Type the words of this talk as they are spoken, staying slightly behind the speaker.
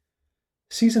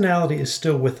seasonality is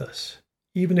still with us,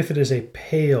 even if it is a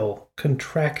pale,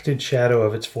 contracted shadow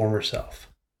of its former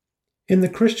self. In the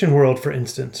Christian world, for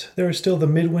instance, there is still the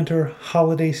midwinter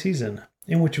holiday season,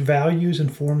 in which values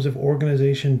and forms of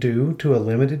organization do, to a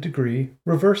limited degree,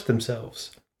 reverse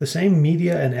themselves. The same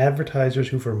media and advertisers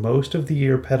who for most of the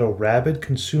year peddle rabid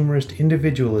consumerist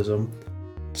individualism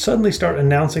suddenly start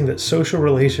announcing that social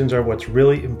relations are what's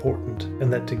really important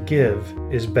and that to give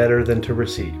is better than to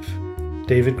receive.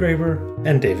 David Graeber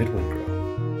and David Wengrow.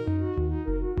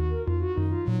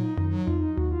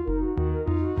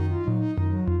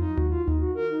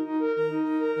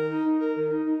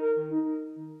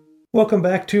 Welcome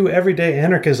back to Everyday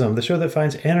Anarchism, the show that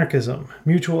finds anarchism,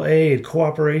 mutual aid,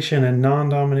 cooperation, and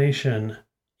non-domination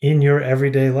in your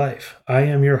everyday life. I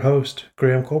am your host,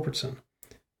 Graham Culbertson.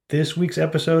 This week's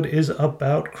episode is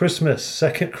about Christmas,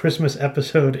 second Christmas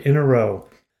episode in a row,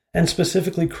 and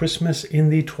specifically Christmas in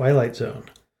the Twilight Zone.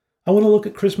 I want to look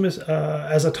at Christmas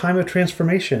as a time of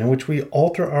transformation in which we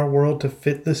alter our world to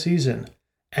fit the season,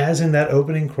 as in that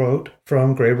opening quote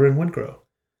from Graeber and Wengrow.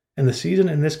 And the season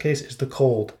in this case is the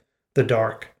cold, the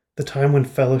dark, the time when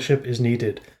fellowship is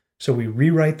needed. So we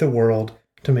rewrite the world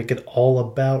to make it all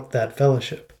about that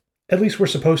fellowship. At least we're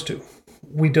supposed to.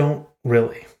 We don't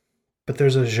really. But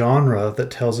there's a genre that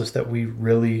tells us that we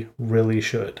really, really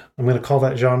should. I'm going to call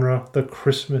that genre the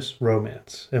Christmas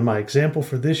romance. And my example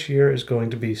for this year is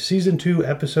going to be Season 2,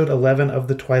 Episode 11 of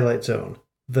The Twilight Zone,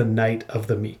 The Night of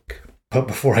the Meek. But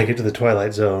before I get to the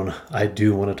Twilight Zone, I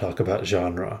do want to talk about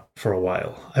genre for a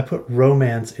while. I put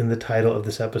romance in the title of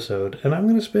this episode, and I'm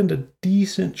going to spend a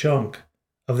decent chunk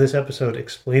of this episode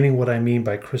explaining what I mean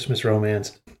by Christmas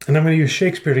romance, and I'm going to use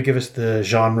Shakespeare to give us the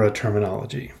genre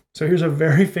terminology. So here's a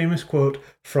very famous quote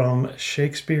from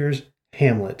Shakespeare's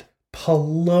Hamlet.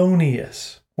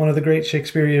 Polonius, one of the great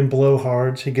Shakespearean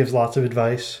blowhards, he gives lots of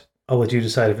advice. I'll let you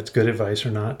decide if it's good advice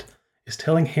or not, is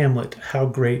telling Hamlet how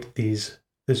great this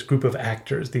group of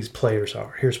actors, these players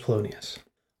are. Here's Polonius.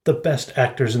 The best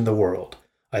actors in the world,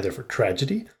 either for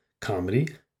tragedy, comedy,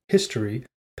 history,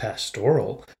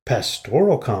 pastoral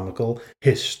comical,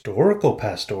 historical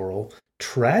pastoral,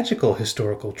 tragical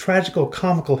historical, tragical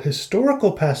comical,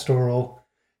 historical pastoral,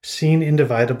 scene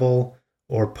individable,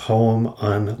 or poem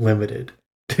unlimited.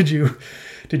 Did you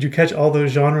catch all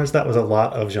those genres? That was a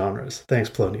lot of genres. Thanks,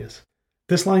 Polonius.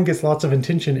 This line gets lots of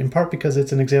attention in part because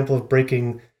it's an example of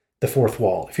breaking the fourth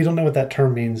wall. If you don't know what that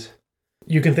term means,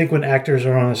 you can think when actors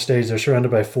are on a stage, they're surrounded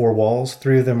by four walls.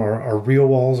 Three of them are real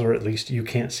walls, or at least you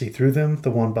can't see through them. The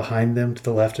one behind them to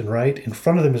the left and right. In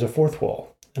front of them is a fourth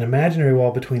wall, an imaginary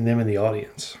wall between them and the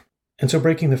audience. And so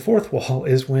breaking the fourth wall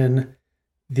is when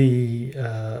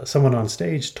someone on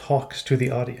stage talks to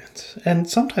the audience. And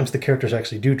sometimes the characters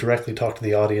actually do directly talk to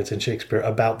the audience in Shakespeare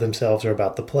about themselves or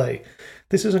about the play.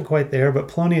 This isn't quite there, but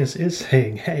Polonius is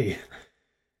saying, hey,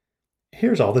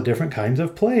 here's all the different kinds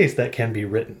of plays that can be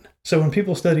written. So when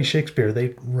people study Shakespeare,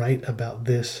 they write about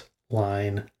this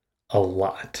line a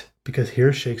lot, because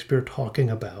here's Shakespeare talking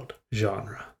about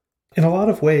genre. In a lot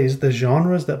of ways, the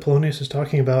genres that Polonius is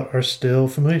talking about are still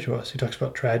familiar to us. He talks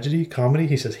about tragedy, comedy,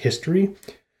 he says history.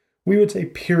 We would say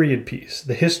period piece.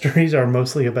 The histories are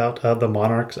mostly about the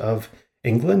monarchs of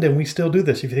England, and we still do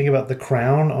this. If you think about The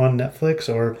Crown on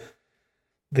Netflix or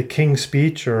The King's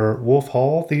Speech or Wolf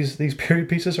Hall, these period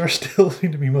pieces are still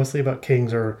seem to be mostly about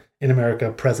kings, or in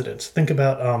America, presidents. Think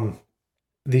about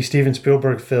the Steven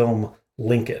Spielberg film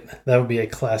Lincoln. That would be a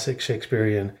classic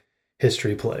Shakespearean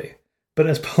history play. But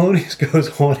as Polonius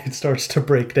goes on, it starts to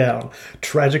break down.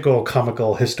 Tragical,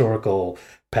 comical, historical,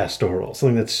 pastoral.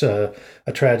 Something that's a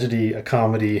tragedy, a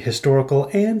comedy, historical,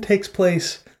 and takes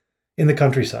place in the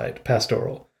countryside,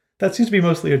 pastoral. That seems to be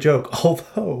mostly a joke,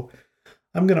 although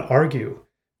I'm going to argue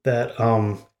that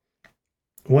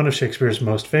one of Shakespeare's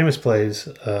most famous plays,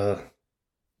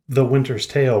 The Winter's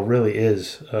Tale, really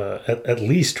is at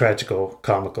least tragical,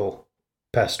 comical,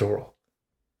 pastoral.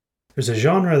 There's a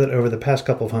genre that over the past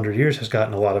couple of hundred years has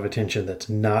gotten a lot of attention that's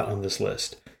not on this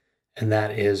list, and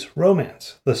that is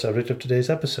romance, the subject of today's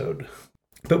episode.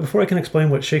 But before I can explain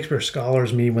what Shakespeare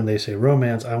scholars mean when they say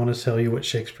romance, I want to tell you what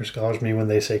Shakespeare scholars mean when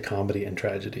they say comedy and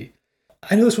tragedy.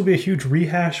 I know this will be a huge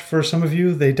rehash for some of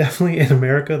you. They definitely, in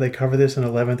America, they cover this in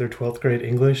 11th or 12th grade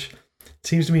English. It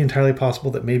seems to me entirely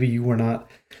possible that maybe you were not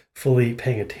fully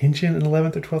paying attention in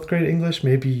 11th or 12th grade English.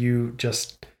 Maybe you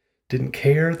just didn't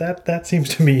care. That seems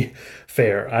to me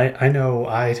fair. I know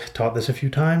I taught this a few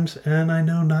times, and I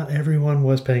know not everyone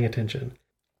was paying attention.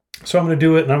 So I'm going to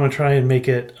do it, and I'm going to try and make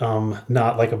it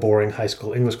not like a boring high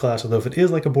school English class, although if it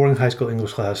is like a boring high school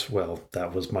English class, well,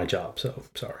 that was my job, so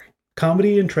sorry.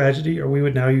 Comedy and tragedy, or we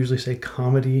would now usually say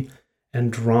comedy and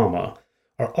drama,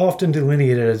 are often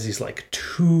delineated as these like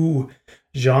two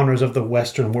genres of the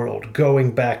Western world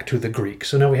going back to the Greek.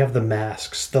 So now we have the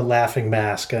masks, the laughing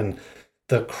mask and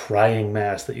the crying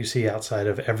mask that you see outside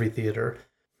of every theater.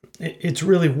 It's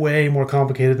really way more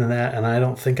complicated than that, and I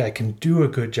don't think I can do a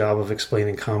good job of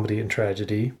explaining comedy and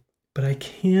tragedy, but I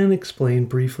can explain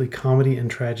briefly comedy and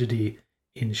tragedy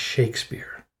in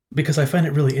Shakespeare, because I find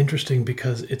it really interesting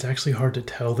because it's actually hard to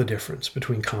tell the difference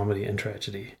between comedy and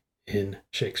tragedy in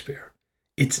Shakespeare.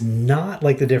 It's not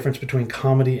like the difference between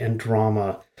comedy and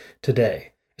drama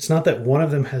today. It's not that one of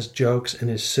them has jokes and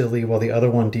is silly while the other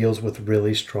one deals with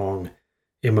really strong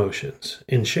emotions.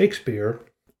 In Shakespeare,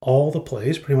 all the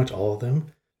plays, pretty much all of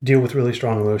them, deal with really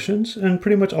strong emotions, and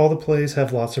pretty much all the plays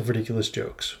have lots of ridiculous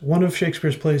jokes. One of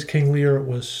Shakespeare's plays, King Lear,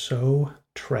 was so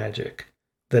tragic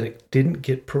that it didn't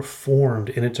get performed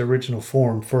in its original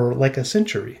form for like a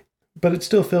century. But it's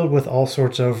still filled with all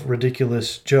sorts of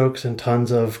ridiculous jokes and tons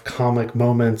of comic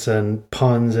moments and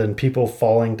puns and people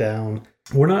falling down.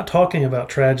 We're not talking about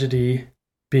tragedy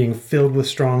being filled with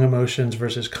strong emotions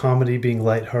versus comedy being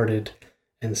lighthearted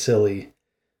and silly.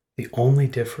 The only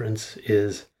difference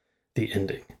is the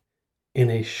ending. In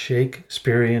a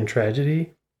Shakespearean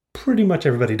tragedy, pretty much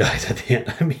everybody dies at the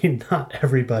end. I mean, not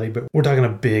everybody, but we're talking a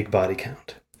big body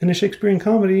count. In a Shakespearean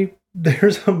comedy,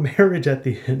 there's a marriage at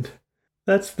the end.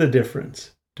 That's the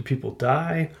difference. Do people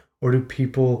die or do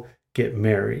people get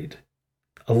married?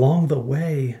 Along the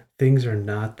way, things are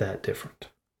not that different.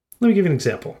 Let me give you an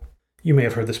example. You may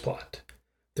have heard this plot.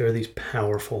 There are these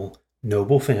powerful,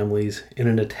 noble families in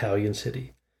an Italian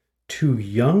city. Two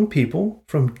young people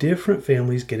from different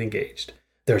families get engaged.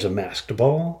 There's a masked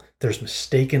ball, there's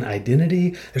mistaken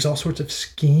identity, there's all sorts of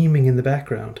scheming in the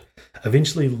background.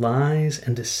 Eventually, lies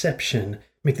and deception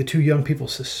make the two young people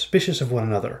suspicious of one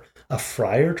another. A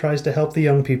friar tries to help the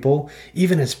young people,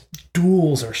 even as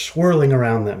duels are swirling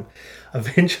around them.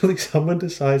 Eventually, someone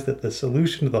decides that the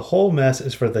solution to the whole mess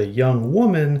is for the young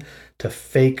woman to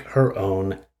fake her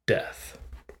own death.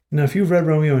 Now, if you've read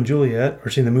Romeo and Juliet, or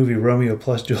seen the movie Romeo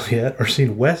plus Juliet, or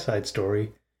seen West Side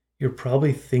Story, you're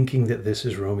probably thinking that this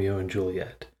is Romeo and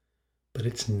Juliet. But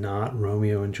it's not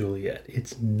Romeo and Juliet.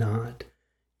 It's not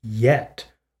yet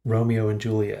Romeo and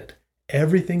Juliet.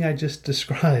 Everything I just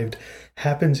described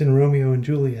happens in Romeo and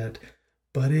Juliet,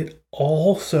 but it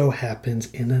also happens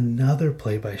in another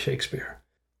play by Shakespeare.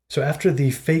 So after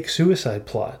the fake suicide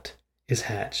plot is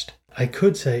hatched, I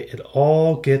could say it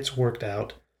all gets worked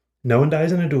out. No one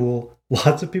dies in a duel,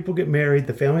 lots of people get married,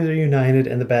 the families are united,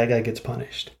 and the bad guy gets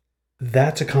punished.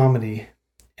 That's a comedy,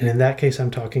 and in that case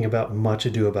I'm talking about Much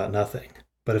Ado About Nothing.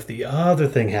 But if the other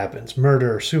thing happens,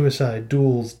 murder, suicide,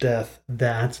 duels, death,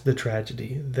 that's the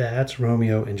tragedy. That's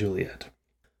Romeo and Juliet.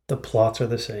 The plots are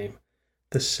the same.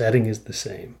 The setting is the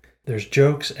same. There's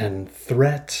jokes and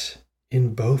threats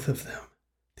in both of them.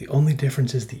 The only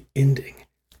difference is the ending.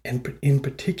 And in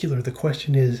particular, the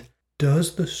question is,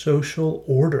 does the social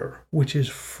order, which is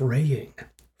fraying,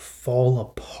 fall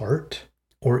apart,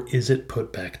 or is it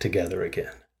put back together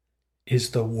again? Is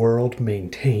the world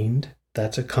maintained?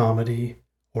 That's a comedy.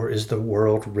 Or is the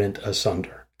world rent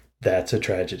asunder? That's a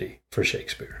tragedy for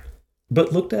Shakespeare.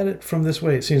 But looked at it from this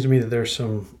way, it seems to me that there's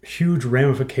some huge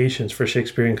ramifications for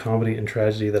Shakespearean comedy and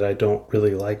tragedy that I don't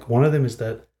really like. One of them is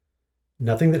that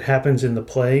nothing that happens in the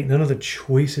play, none of the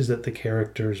choices that the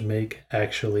characters make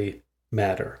actually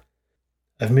matter.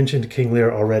 I've mentioned King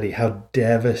Lear already, how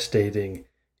devastating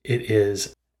it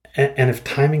is. And if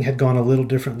timing had gone a little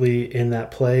differently in that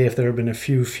play, if there had been a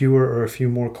few fewer or a few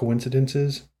more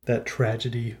coincidences, that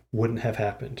tragedy wouldn't have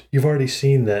happened. You've already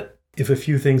seen that if a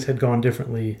few things had gone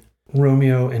differently,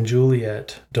 Romeo and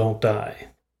Juliet don't die.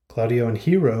 Claudio and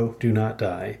Hero do not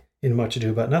die in Much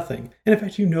Ado About Nothing. And in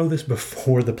fact, you know this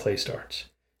before the play starts.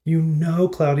 You know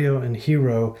Claudio and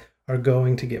Hero are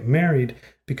going to get married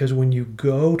because when you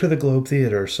go to the Globe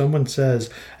Theatre, someone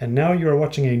says, "And now you are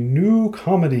watching a new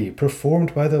comedy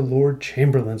performed by the Lord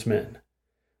Chamberlain's men."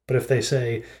 But if they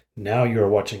say, "Now you are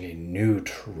watching a new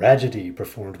tragedy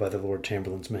performed by the Lord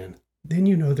Chamberlain's men," then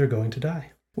you know they're going to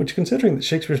die. Which, considering that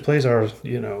Shakespeare's plays are,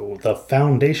 the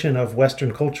foundation of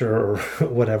Western culture or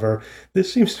whatever,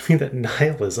 this seems to me that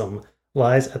nihilism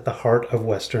lies at the heart of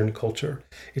Western culture.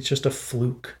 It's just a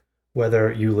fluke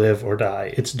whether you live or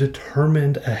die. It's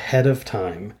determined ahead of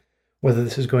time whether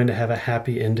this is going to have a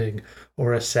happy ending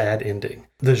or a sad ending.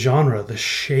 The genre, the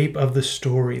shape of the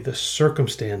story, the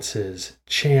circumstances,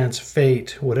 chance,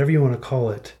 fate, whatever you want to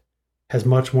call it, has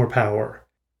much more power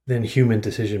than human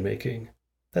decision-making.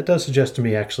 That does suggest to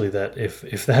me, actually, that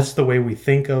if that's the way we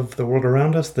think of the world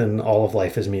around us, then all of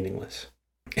life is meaningless.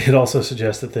 It also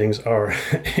suggests that things are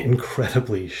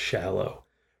incredibly shallow.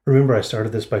 Remember, I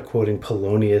started this by quoting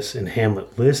Polonius in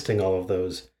Hamlet, listing all of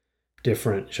those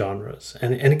different genres.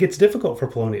 And it gets difficult for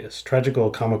Polonius: tragical,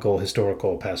 comical,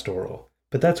 historical, pastoral.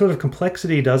 But that sort of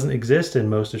complexity doesn't exist in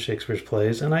most of Shakespeare's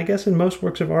plays, and I guess in most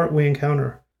works of art we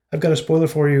encounter. I've got a spoiler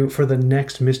for you. For the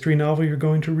next mystery novel you're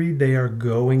going to read, they are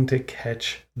going to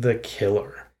catch the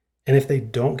killer. And if they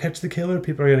don't catch the killer,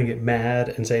 people are going to get mad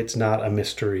and say it's not a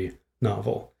mystery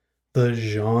novel. The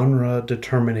genre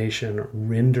determination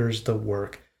renders the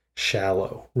work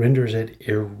shallow, renders it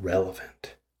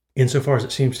irrelevant, insofar as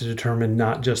it seems to determine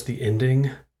not just the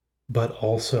ending, but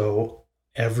also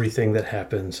everything that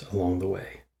happens along the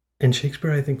way. And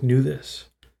Shakespeare, I think, knew this,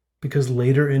 because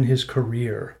later in his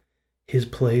career, his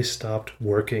plays stopped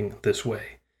working this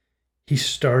way. He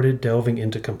started delving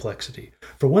into complexity.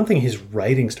 For one thing, his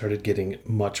writing started getting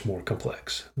much more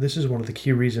complex. This is one of the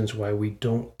key reasons why we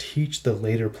don't teach the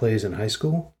later plays in high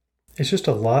school. It's just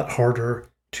a lot harder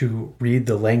to read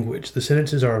the language. The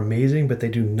sentences are amazing, but they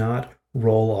do not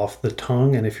roll off the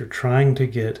tongue. And if you're trying to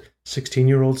get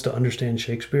 16-year-olds to understand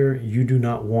Shakespeare, you do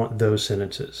not want those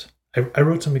sentences. I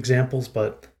wrote some examples,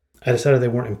 but I decided they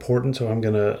weren't important, so I'm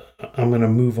gonna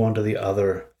move on to the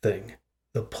other thing.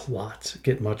 The plots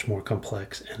get much more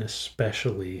complex, and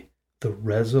especially the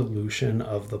resolution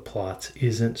of the plots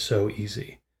isn't so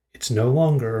easy. It's no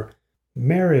longer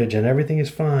marriage and everything is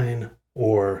fine,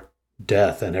 or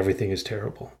death and everything is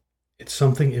terrible. It's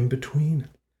something in between.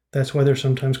 That's why they're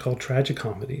sometimes called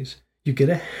tragicomedies. You get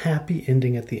a happy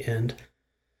ending at the end,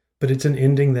 but it's an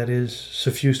ending that is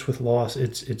suffused with loss.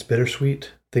 It's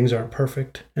bittersweet. Things aren't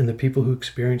perfect, and the people who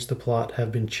experience the plot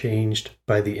have been changed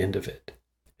by the end of it.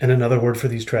 And another word for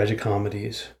these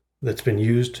tragicomedies that's been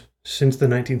used since the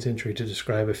 19th century to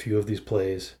describe a few of these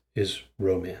plays is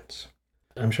romance.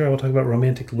 I'm sure I will talk about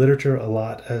romantic literature a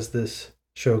lot as this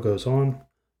show goes on,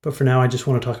 but for now I just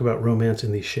want to talk about romance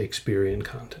in the Shakespearean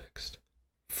context.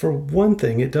 For one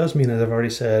thing, it does mean, as I've already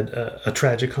said, a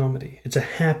tragicomedy. It's a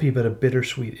happy but a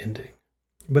bittersweet ending.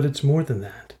 But it's more than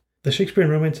that. The Shakespearean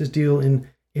romances deal in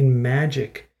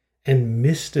magic and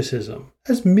mysticism,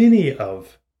 as many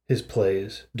of his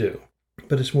plays do.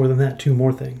 But it's more than that, two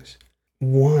more things.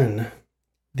 One,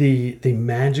 the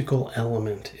magical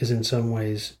element is in some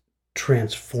ways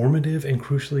transformative, and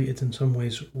crucially, it's in some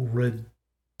ways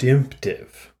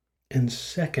redemptive. And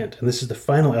second, and this is the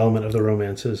final element of the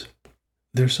romances,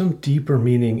 there's some deeper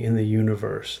meaning in the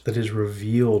universe that is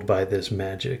revealed by this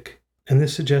magic. And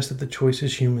this suggests that the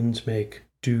choices humans make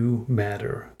do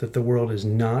matter, that the world is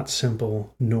not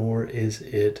simple, nor is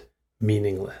it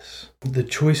meaningless. The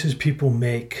choices people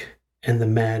make and the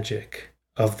magic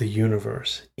of the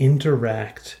universe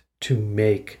interact to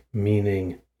make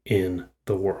meaning in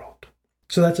the world.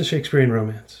 So that's a Shakespearean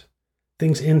romance.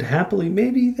 Things end happily.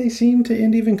 Maybe they seem to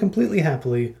end even completely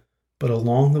happily, but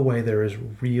along the way there is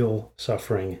real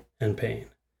suffering and pain.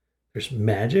 There's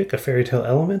magic, a fairy tale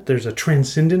element. There's a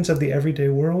transcendence of the everyday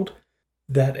world.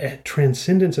 That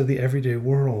transcendence of the everyday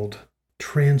world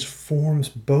transforms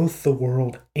both the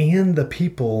world and the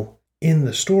people in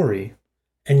the story,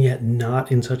 and yet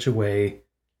not in such a way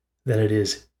that it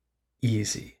is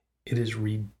easy. It is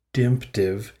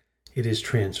redemptive, it is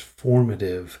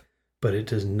transformative, but it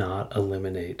does not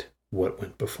eliminate what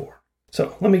went before.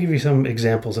 So let me give you some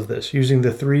examples of this, using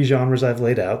the three genres I've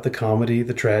laid out: the comedy,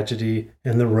 the tragedy,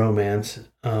 and the romance,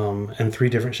 and three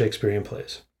different Shakespearean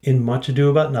plays. In Much Ado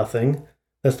About Nothing,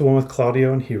 that's the one with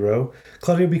Claudio and Hero,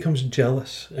 Claudio becomes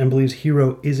jealous and believes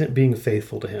Hero isn't being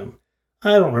faithful to him.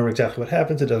 I don't remember exactly what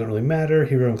happens. It doesn't really matter.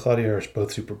 Hero and Claudio are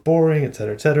both super boring,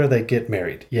 etc., etc. They get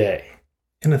married. Yay.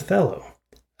 In Othello,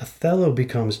 Othello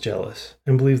becomes jealous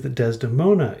and believes that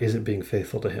Desdemona isn't being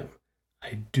faithful to him.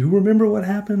 I do remember what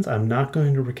happens. I'm not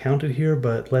going to recount it here,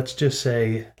 but let's just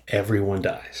say everyone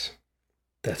dies.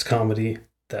 That's comedy.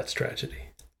 That's tragedy.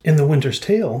 In The Winter's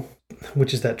Tale,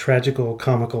 which is that tragical,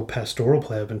 comical, pastoral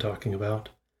play I've been talking about,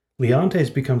 Leontes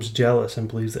becomes jealous and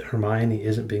believes that Hermione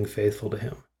isn't being faithful to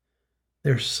him.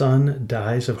 Their son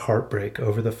dies of heartbreak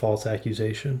over the false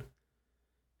accusation.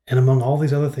 And among all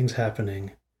these other things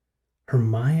happening,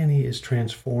 Hermione is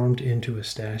transformed into a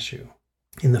statue.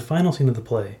 In the final scene of the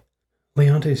play,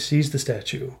 Leontes sees the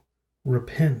statue,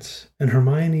 repents, and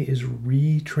Hermione is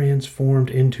re-transformed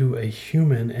into a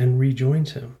human and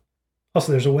rejoins him.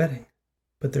 Also, there's a wedding,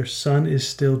 but their son is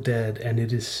still dead, and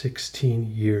it is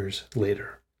 16 years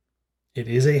later. It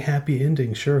is a happy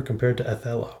ending, sure, compared to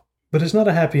Othello, but it's not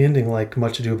a happy ending like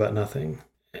Much Ado About Nothing.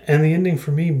 And the ending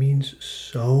for me means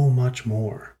so much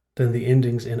more than the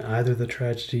endings in either the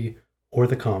tragedy or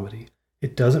the comedy.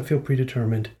 It doesn't feel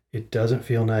predetermined. It doesn't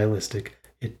feel nihilistic.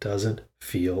 It doesn't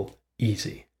feel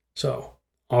easy. So,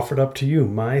 offered up to you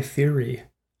my theory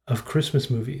of Christmas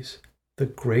movies. The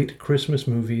great Christmas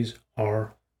movies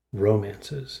are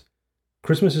romances.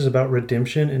 Christmas is about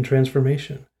redemption and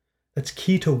transformation. That's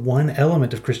key to one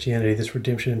element of Christianity, this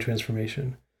redemption and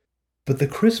transformation. But the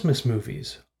Christmas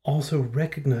movies also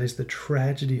recognize the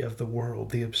tragedy of the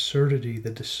world, the absurdity, the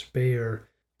despair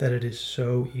that it is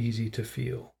so easy to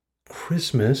feel.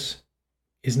 Christmas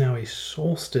is now a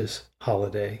solstice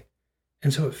holiday,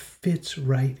 and so it fits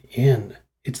right in.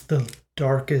 It's the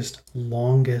darkest,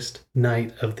 longest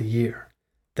night of the year.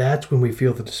 That's when we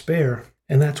feel the despair,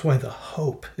 and that's why the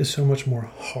hope is so much more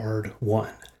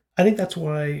hard-won. I think that's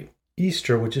why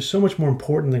Easter, which is so much more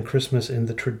important than Christmas in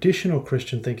the traditional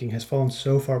Christian thinking, has fallen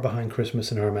so far behind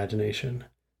Christmas in our imagination.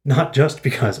 Not just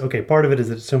because, part of it is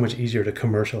that it's so much easier to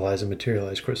commercialize and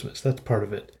materialize Christmas. That's part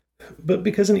of it. But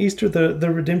because in Easter,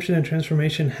 the redemption and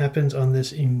transformation happens on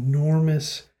this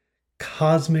enormous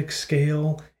cosmic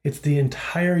scale. It's the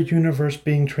entire universe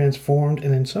being transformed,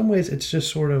 and in some ways, it's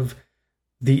just sort of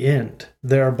the end.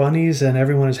 There are bunnies and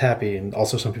everyone is happy, and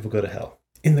also some people go to hell.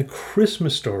 In the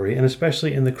Christmas story, and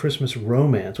especially in the Christmas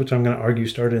romance, which I'm going to argue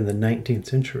started in the 19th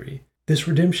century, this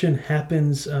redemption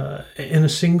happens in a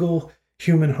single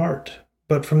human heart.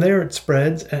 But from there it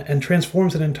spreads and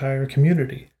transforms an entire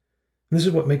community. And this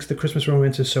is what makes the Christmas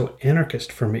romances so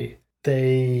anarchist for me.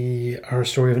 They are a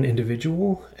story of an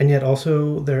individual, and yet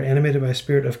also they're animated by a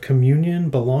spirit of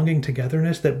communion, belonging,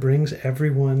 togetherness that brings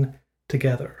everyone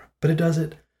together. But it does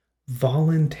it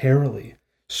voluntarily.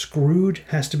 Scrooge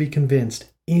has to be convinced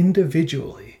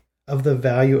individually of the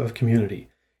value of community.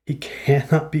 He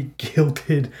cannot be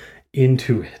guilted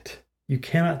into it. You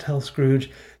cannot tell Scrooge,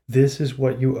 this is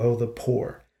what you owe the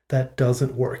poor. That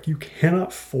doesn't work. You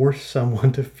cannot force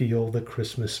someone to feel the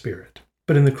Christmas spirit.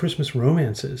 But in the Christmas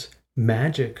romances,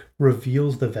 magic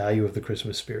reveals the value of the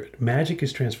Christmas spirit. Magic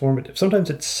is transformative. Sometimes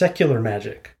it's secular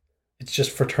magic. It's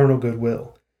just fraternal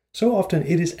goodwill. So often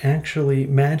it is actually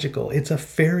magical. It's a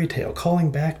fairy tale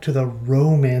calling back to the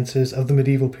romances of the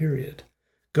medieval period.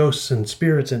 Ghosts and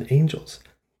spirits and angels.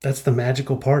 That's the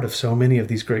magical part of so many of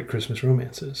these great Christmas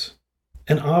romances.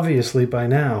 And obviously by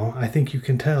now, I think you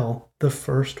can tell the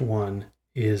first one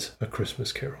is A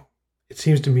Christmas Carol. It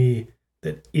seems to me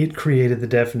that it created the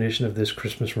definition of this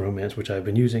Christmas romance, which I've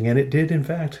been using. And it did, in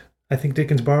fact. I think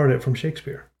Dickens borrowed it from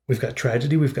Shakespeare. We've got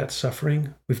tragedy, we've got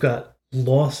suffering, we've got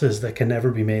losses that can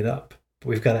never be made up. But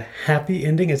we've got a happy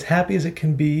ending, as happy as it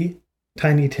can be.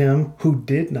 Tiny Tim, who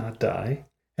did not die.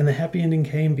 And the happy ending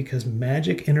came because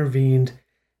magic intervened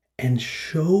and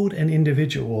showed an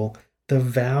individual the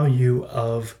value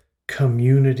of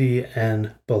community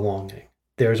and belonging.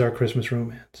 There's our Christmas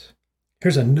romance.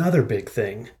 Here's another big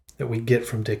thing that we get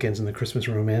from Dickens in the Christmas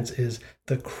romance is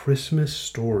the Christmas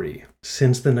story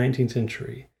since the 19th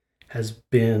century has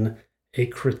been a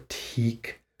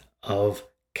critique of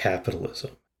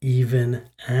capitalism, even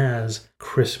as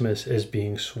Christmas is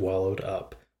being swallowed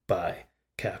up by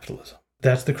capitalism.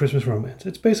 That's the Christmas romance.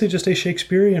 It's basically just a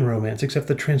Shakespearean romance, except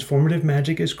the transformative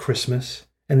magic is Christmas,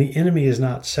 and the enemy is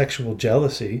not sexual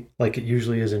jealousy, like it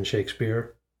usually is in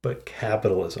Shakespeare, but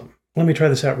capitalism. Let me try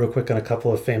this out real quick on a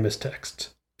couple of famous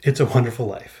texts. It's a Wonderful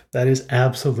Life. That is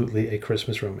absolutely a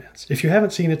Christmas romance. If you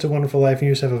haven't seen It's a Wonderful Life and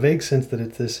you just have a vague sense that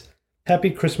it's this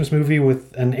happy Christmas movie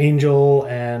with an angel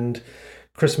and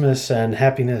Christmas and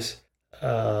happiness,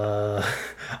 I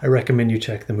recommend you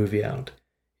check the movie out.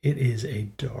 It is a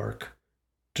dark,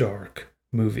 dark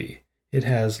movie. It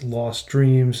has lost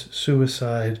dreams,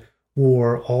 suicide,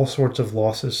 war, all sorts of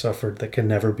losses suffered that can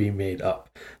never be made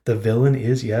up. The villain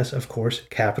is, yes, of course,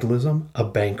 capitalism, a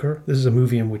banker. This is a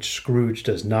movie in which Scrooge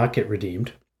does not get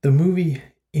redeemed. The movie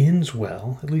ends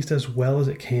well, at least as well as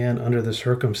it can under the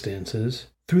circumstances,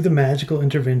 through the magical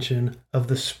intervention of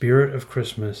the spirit of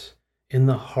Christmas in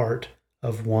the heart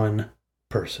of one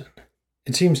person.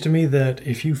 It seems to me that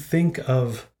if you think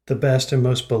of the best and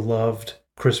most beloved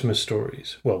Christmas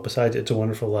stories, well, besides It's a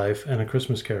Wonderful Life and A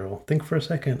Christmas Carol, think for a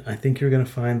second. I think you're going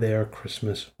to find they are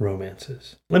Christmas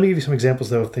romances. Let me give you some examples,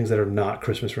 though, of things that are not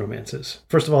Christmas romances.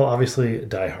 First of all, obviously,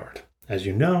 Die Hard. As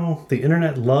you know, the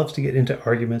internet loves to get into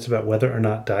arguments about whether or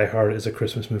not Die Hard is a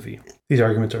Christmas movie. These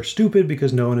arguments are stupid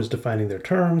because no one is defining their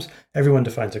terms. Everyone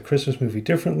defines a Christmas movie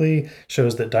differently,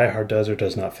 shows that Die Hard does or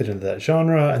does not fit into that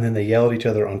genre, and then they yell at each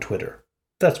other on Twitter.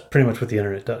 That's pretty much what the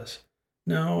internet does.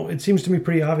 No, it seems to me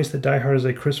pretty obvious that Die Hard is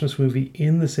a Christmas movie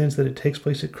in the sense that it takes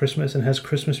place at Christmas and has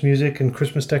Christmas music and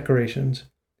Christmas decorations,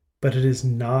 but it is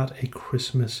not a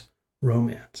Christmas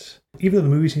romance. Even though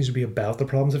the movie seems to be about the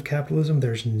problems of capitalism,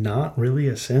 there's not really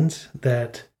a sense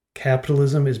that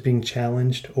capitalism is being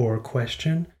challenged or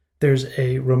questioned. There's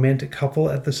a romantic couple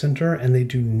at the center, and they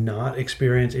do not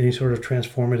experience any sort of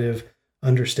transformative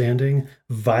understanding.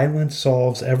 Violence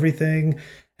solves everything.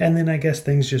 And then I guess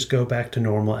things just go back to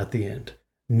normal at the end.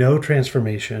 No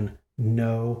transformation,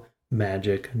 no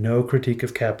magic, no critique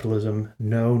of capitalism,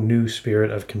 no new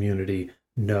spirit of community,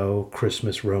 no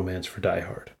Christmas romance for Die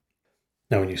Hard.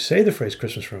 Now, when you say the phrase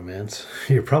Christmas romance,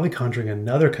 you're probably conjuring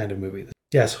another kind of movie.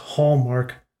 Yes,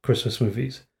 Hallmark Christmas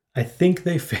movies. I think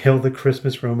they fail the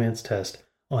Christmas romance test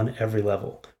on every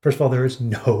level. First of all, there is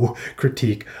no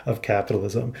critique of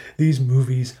capitalism. These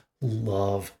movies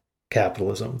love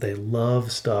capitalism. They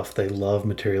love stuff. They love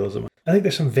materialism. I think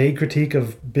there's some vague critique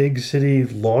of big city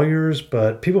lawyers,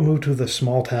 but people move to the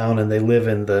small town and they live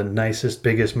in the nicest,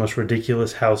 biggest, most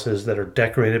ridiculous houses that are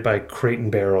decorated by Crate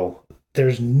and Barrel.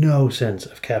 There's no sense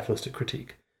of capitalistic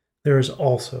critique. There is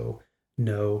also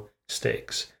no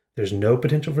stakes. There's no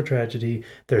potential for tragedy.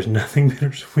 There's nothing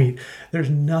bittersweet. There's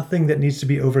nothing that needs to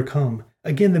be overcome.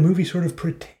 Again, the movie sort of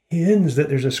pretends that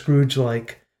there's a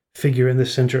Scrooge-like figure in the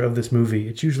center of this movie.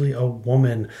 It's usually a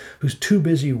woman who's too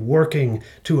busy working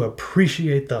to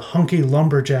appreciate the hunky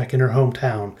lumberjack in her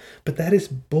hometown. But that is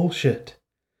bullshit.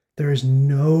 There is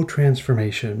no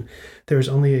transformation. There is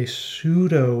only a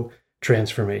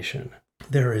pseudo-transformation.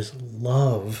 There is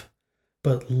love,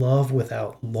 but love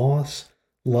without loss,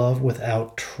 love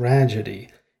without tragedy.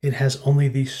 It has only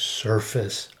the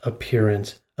surface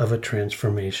appearance of a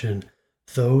transformation.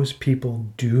 Those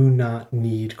people do not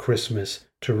need Christmas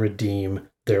to redeem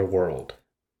their world.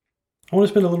 I want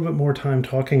to spend a little bit more time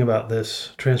talking about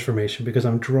this transformation because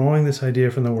I'm drawing this idea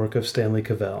from the work of Stanley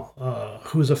Cavell,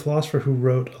 who is a philosopher who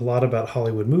wrote a lot about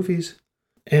Hollywood movies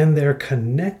and their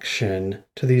connection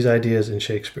to these ideas in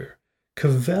Shakespeare.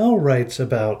 Cavell writes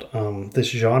about this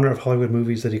genre of Hollywood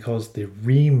movies that he calls the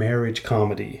remarriage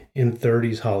comedy in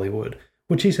 30s Hollywood,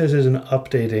 which he says is an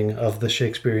updating of the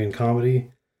Shakespearean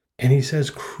comedy. And he says,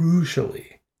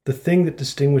 crucially, the thing that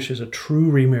distinguishes a true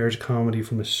remarriage comedy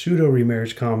from a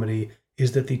pseudo-remarriage comedy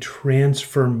is that the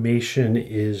transformation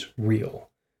is real.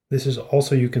 This is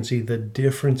also, you can see, the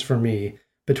difference for me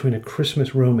between a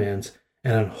Christmas romance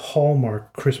and a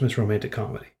Hallmark Christmas romantic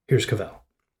comedy. Here's Cavell.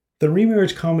 The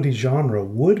remarriage comedy genre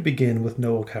would begin with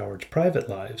Noel Coward's Private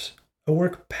Lives, a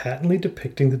work patently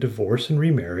depicting the divorce and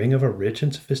remarrying of a rich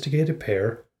and sophisticated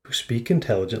pair who speak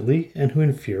intelligently and who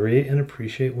infuriate and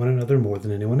appreciate one another more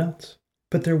than anyone else.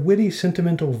 But their witty,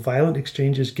 sentimental, violent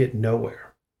exchanges get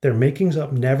nowhere. Their makings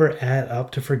up never add up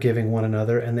to forgiving one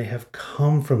another, and they have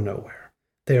come from nowhere.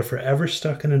 They are forever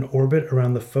stuck in an orbit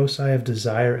around the foci of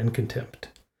desire and contempt.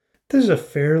 This is a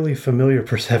fairly familiar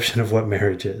perception of what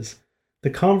marriage is. The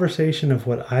conversation of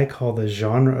what I call the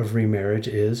genre of remarriage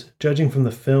is, judging from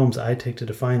the films I take to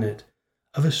define it,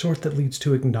 of a sort that leads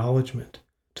to acknowledgement,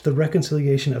 to the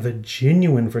reconciliation of a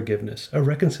genuine forgiveness, a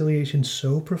reconciliation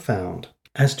so profound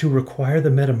as to require the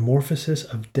metamorphosis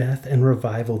of death and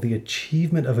revival, the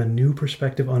achievement of a new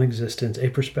perspective on existence, a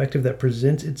perspective that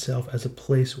presents itself as a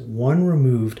place one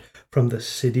removed from the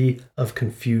city of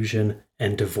confusion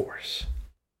and divorce.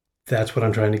 That's what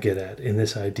I'm trying to get at in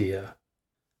this idea.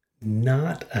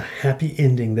 Not a happy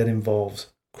ending that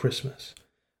involves Christmas,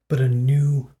 but a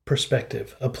new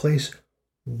perspective, a place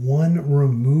one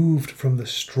removed from the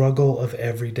struggle of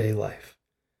everyday life.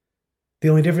 The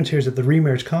only difference here is that the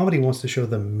remarriage comedy wants to show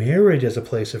the marriage as a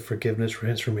place of forgiveness,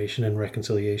 transformation, and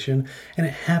reconciliation, and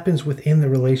it happens within the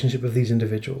relationship of these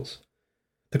individuals.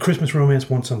 The Christmas romance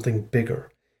wants something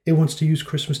bigger. It wants to use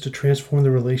Christmas to transform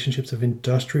the relationships of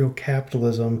industrial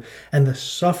capitalism and the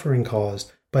suffering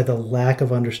caused by the lack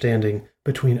of understanding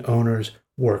between owners,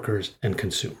 workers, and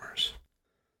consumers.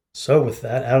 So with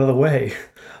that out of the way,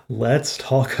 let's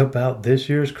talk about this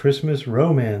year's Christmas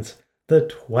romance, The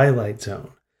Twilight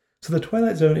Zone. So The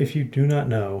Twilight Zone, if you do not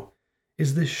know,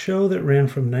 is this show that ran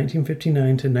from 1959 to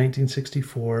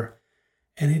 1964,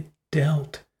 and it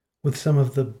dealt with some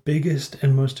of the biggest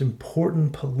and most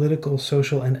important political,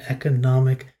 social, and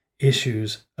economic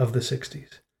issues of the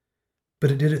 60s.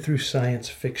 But it did it through science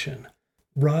fiction.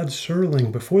 Rod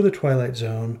Serling, before The Twilight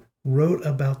Zone, wrote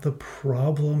about the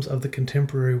problems of the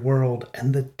contemporary world,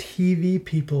 and the TV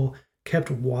people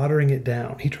kept watering it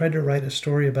down. He tried to write a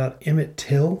story about Emmett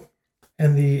Till,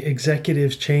 and the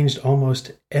executives changed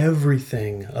almost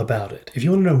everything about it. If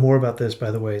you want to know more about this,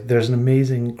 by the way, there's an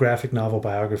amazing graphic novel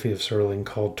biography of Serling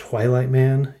called Twilight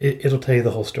Man. It'll tell you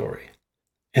the whole story.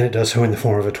 And it does so in the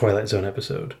form of a Twilight Zone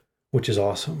episode, which is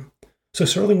awesome. So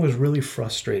Serling was really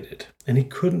frustrated, and he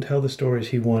couldn't tell the stories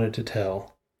he wanted to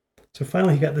tell. So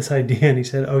finally he got this idea, and he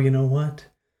said, oh, you know what?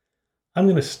 I'm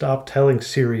going to stop telling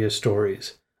serious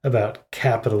stories about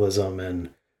capitalism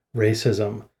and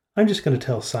racism. I'm just going to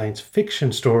tell science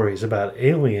fiction stories about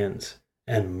aliens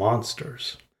and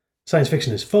monsters. Science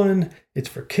fiction is fun, it's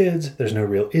for kids, there's no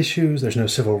real issues, there's no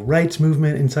civil rights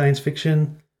movement in science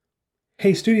fiction.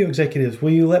 Hey, studio executives,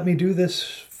 will you let me do this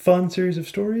fun series of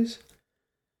stories?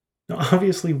 Now,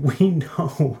 obviously, we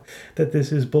know that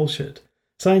this is bullshit.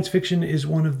 Science fiction is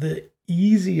one of the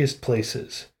easiest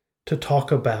places to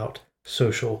talk about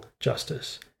social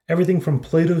justice. Everything from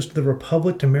Plato's The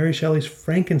Republic to Mary Shelley's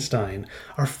Frankenstein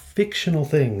are fictional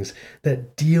things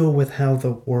that deal with how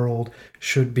the world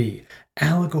should be.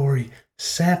 Allegory,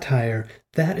 satire,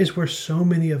 that is where so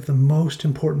many of the most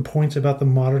important points about the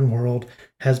modern world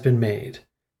has been made.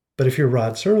 But if you're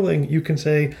Rod Serling, you can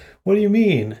say, what do you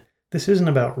mean? This isn't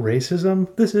about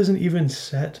racism. This isn't even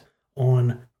set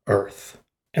on Earth.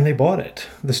 And they bought it.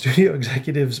 The studio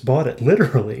executives bought it,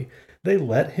 literally. They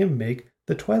let him make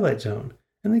The Twilight Zone.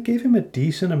 And they gave him a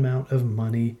decent amount of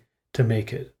money to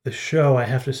make it. The show, I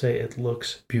have to say, it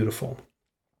looks beautiful.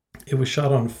 It was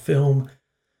shot on film.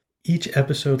 Each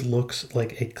episode looks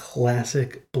like a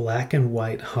classic black and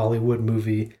white Hollywood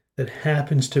movie that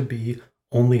happens to be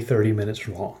only 30 minutes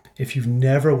long. If you've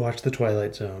never watched The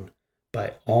Twilight Zone,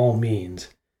 by all means,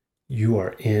 you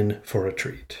are in for a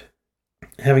treat.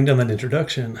 Having done that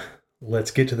introduction, let's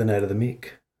get to The Night of the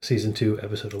Meek, Season 2,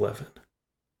 Episode 11.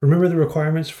 Remember the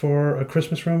requirements for a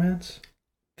Christmas romance?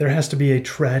 There has to be a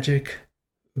tragic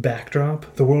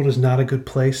backdrop. The world is not a good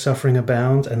place. Suffering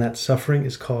abounds, and that suffering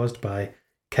is caused by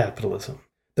capitalism.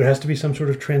 There has to be some sort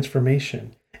of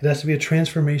transformation. It has to be a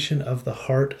transformation of the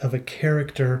heart of a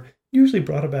character, usually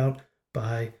brought about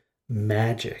by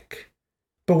magic.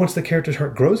 But once the character's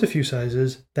heart grows a few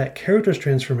sizes, that character's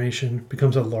transformation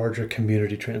becomes a larger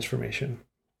community transformation.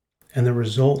 And the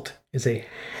result is a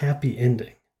happy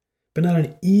ending. But not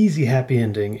an easy happy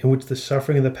ending in which the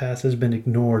suffering of the past has been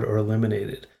ignored or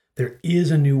eliminated. There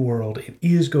is a new world. It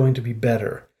is going to be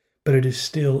better, but it is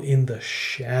still in the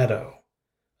shadow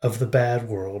of the bad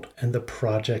world, and the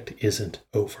project isn't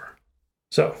over.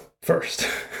 So, first,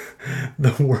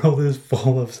 the world is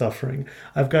full of suffering.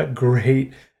 I've got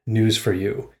great news for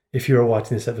you. If you are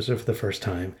watching this episode for the first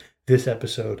time, this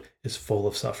episode is full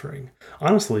of suffering.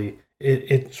 Honestly,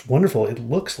 it's wonderful. It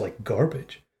looks like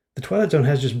garbage. The Twilight Zone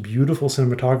has just beautiful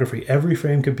cinematography. Every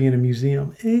frame could be in a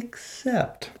museum,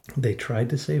 except they tried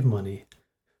to save money,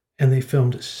 and they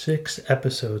filmed 6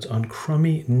 episodes on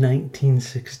crummy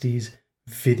 1960s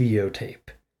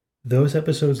videotape. Those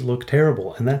episodes look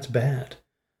terrible, and that's bad.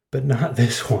 But not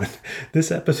this one.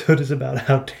 This episode is about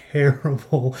how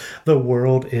terrible the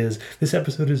world is. This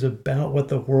episode is about what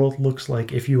the world looks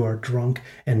like if you are drunk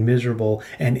and miserable.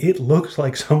 And it looks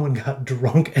like someone got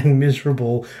drunk and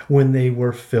miserable when they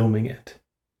were filming it.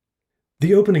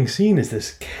 The opening scene is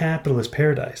this capitalist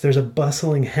paradise. There's a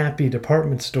bustling, happy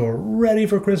department store ready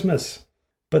for Christmas.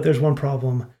 But there's one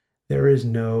problem. There is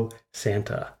no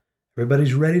Santa.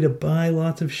 Everybody's ready to buy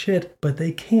lots of shit, but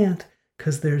they can't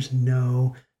because there's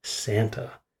no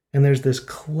Santa. And there's this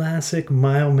classic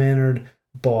mild-mannered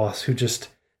boss who just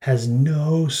has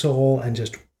no soul and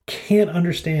just can't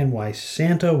understand why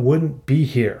Santa wouldn't be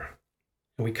here.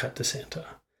 And we cut to Santa.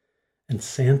 And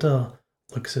Santa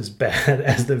looks as bad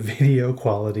as the video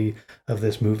quality of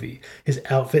this movie. His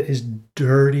outfit is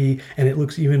dirty, and it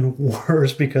looks even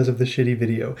worse because of the shitty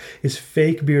video. His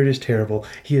fake beard is terrible.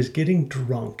 He is getting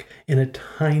drunk in a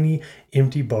tiny,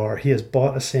 empty bar. He has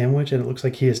bought a sandwich, and it looks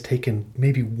like he has taken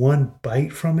maybe one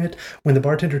bite from it. When the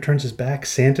bartender turns his back,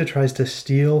 Santa tries to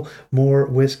steal more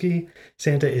whiskey.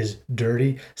 Santa is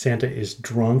dirty, Santa is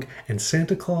drunk, and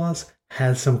Santa Claus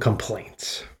has some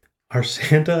complaints. Our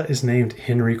Santa is named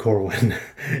Henry Corwin,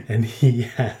 and he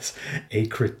has a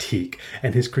critique.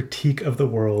 And his critique of the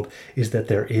world is that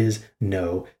there is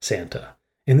no Santa.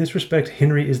 In this respect,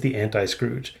 Henry is the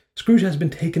anti-Scrooge. Scrooge has been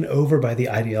taken over by the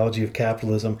ideology of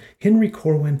capitalism. Henry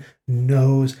Corwin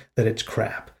knows that it's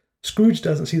crap. Scrooge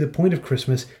doesn't see the point of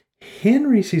Christmas.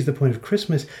 Henry sees the point of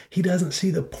Christmas. He doesn't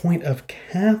see the point of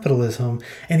capitalism,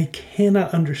 and he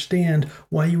cannot understand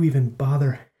why you even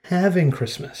bother having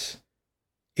Christmas.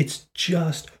 It's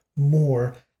just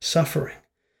more suffering.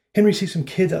 Henry sees some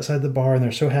kids outside the bar, and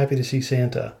they're so happy to see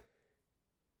Santa.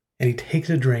 And he takes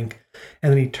a drink,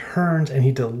 and then he turns and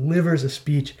he delivers a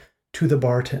speech to the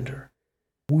bartender.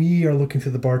 We are looking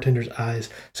through the bartender's eyes,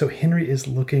 so Henry is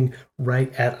looking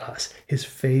right at us. His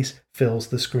face fills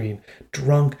the screen,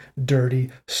 drunk,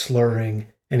 dirty, slurring,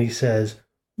 and he says,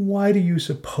 "Why do you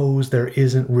suppose there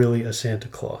isn't really a Santa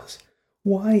Claus?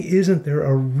 Why isn't there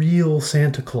a real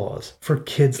Santa Claus for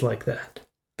kids like that?"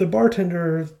 The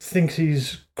bartender thinks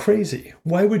he's crazy.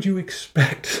 Why would you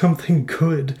expect something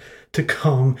good to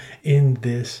come in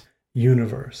this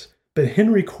universe? But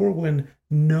Henry Corwin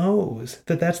knows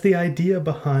that that's the idea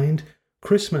behind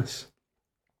Christmas.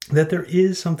 that there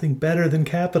is something better than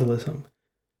capitalism.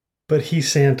 But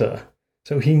he's Santa,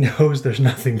 so he knows there's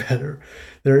nothing better.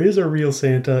 There is a real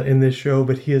Santa in this show,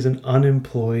 but he is an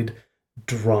unemployed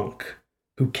drunk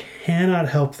who cannot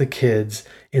help the kids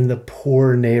in the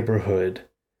poor neighborhood,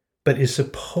 but is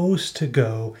supposed to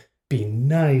go be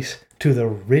nice to the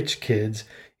rich kids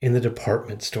in the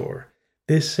department store.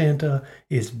 This Santa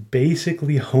is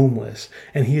basically homeless,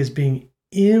 and he is being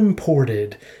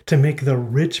imported to make the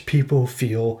rich people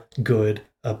feel good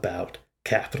about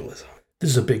capitalism. This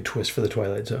is a big twist for the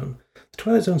Twilight Zone. The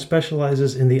Twilight Zone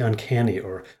specializes in the uncanny,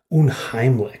 or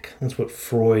unheimlich. That's what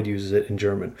Freud uses it in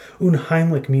German.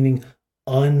 Unheimlich meaning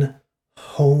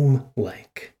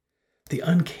unhome-like. The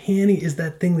uncanny is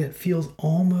that thing that feels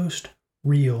almost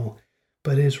real,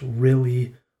 but is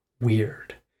really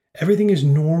weird. Everything is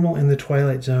normal in the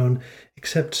Twilight Zone,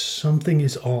 except something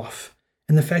is off.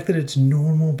 And the fact that it's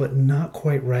normal but not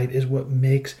quite right is what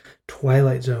makes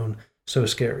Twilight Zone so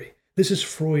scary. This is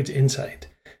Freud's insight.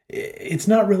 It's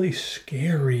not really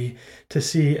scary to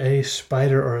see a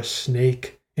spider or a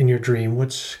snake in your dream.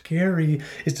 What's scary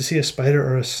is to see a spider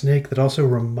or a snake that also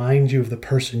reminds you of the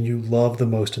person you love the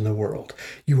most in the world.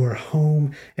 You are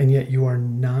home, and yet you are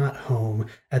not home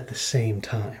at the same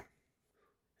time.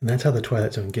 And that's how the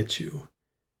Twilight Zone gets you.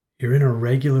 You're in a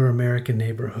regular American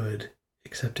neighborhood,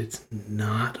 except it's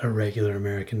not a regular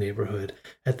American neighborhood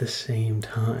at the same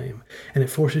time. And it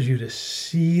forces you to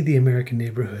see the American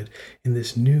neighborhood in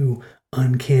this new,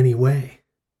 uncanny way.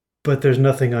 But there's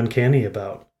nothing uncanny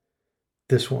about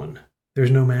this one.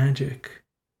 There's no magic.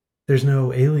 There's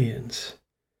no aliens.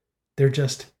 There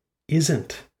just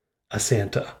isn't a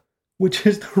Santa, which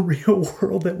is the real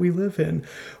world that we live in.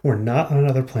 We're not on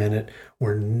another planet.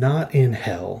 We're not in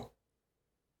hell.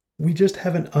 We just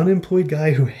have an unemployed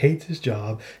guy who hates his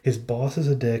job. His boss is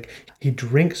a dick. He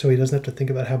drinks so he doesn't have to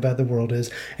think about how bad the world is,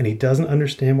 and he doesn't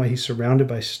understand why he's surrounded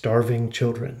by starving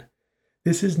children.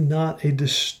 This is not a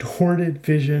distorted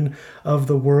vision of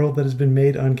the world that has been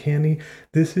made uncanny.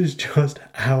 This is just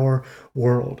our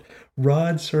world.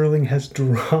 Rod Serling has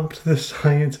dropped the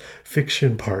science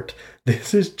fiction part.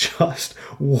 This is just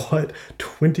what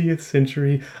 20th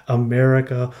century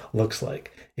America looks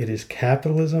like. It is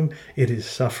capitalism, it is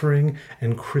suffering,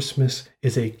 and Christmas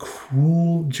is a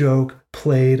cruel joke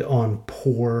played on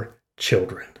poor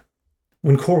children.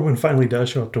 When Corwin finally does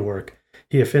show up to work,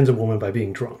 he offends a woman by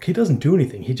being drunk. He doesn't do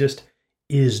anything, he just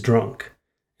is drunk.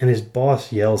 And his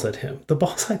boss yells at him. The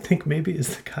boss, I think, maybe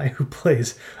is the guy who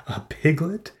plays a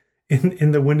Piglet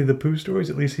in the Winnie the Pooh stories.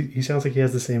 At least he sounds like he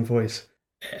has the same voice.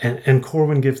 And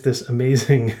Corwin gives this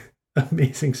amazing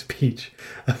speech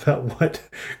about what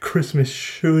Christmas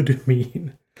should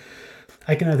mean.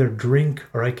 I can either drink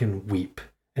or I can weep,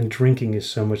 and drinking is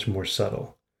so much more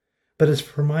subtle. But as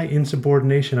for my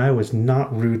insubordination, I was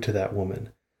not rude to that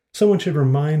woman. Someone should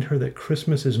remind her that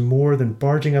Christmas is more than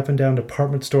barging up and down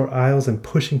department store aisles and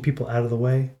pushing people out of the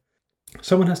way.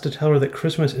 Someone has to tell her that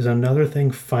Christmas is another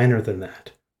thing finer than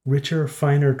that. Richer,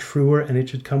 finer, truer, and it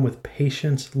should come with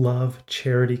patience, love,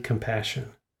 charity,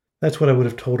 compassion. That's what I would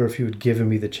have told her if you had given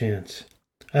me the chance.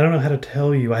 I don't know how to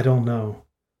tell you, I don't know.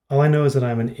 All I know is that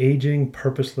I'm an aging,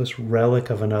 purposeless relic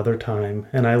of another time,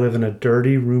 and I live in a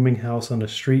dirty, rooming house on a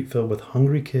street filled with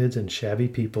hungry kids and shabby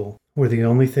people, where the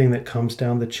only thing that comes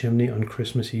down the chimney on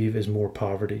Christmas Eve is more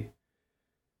poverty.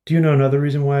 Do you know another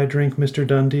reason why I drink, Mr.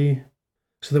 Dundee?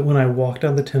 So that when I walk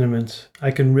down the tenements,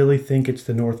 I can really think it's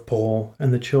the North Pole,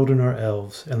 and the children are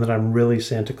elves, and that I'm really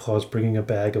Santa Claus bringing a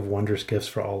bag of wondrous gifts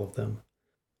for all of them.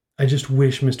 I just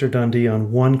wish, Mr. Dundee,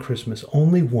 on one Christmas,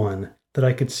 only one, that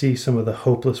I could see some of the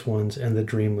hopeless ones and the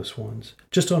dreamless ones.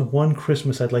 Just on one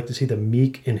Christmas, I'd like to see the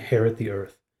meek inherit the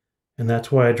earth. And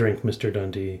that's why I drink, Mr.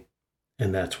 Dundee,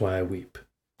 and that's why I weep.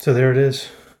 So there it is.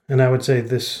 And I would say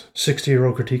this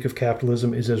 60-year-old critique of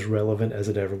capitalism is as relevant as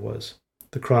it ever was.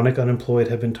 The chronic unemployed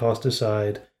have been tossed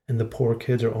aside, and the poor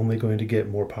kids are only going to get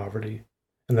more poverty.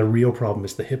 And the real problem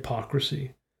is the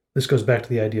hypocrisy. This goes back to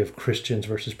the idea of Christians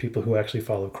versus people who actually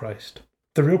follow Christ.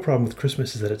 The real problem with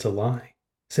Christmas is that it's a lie.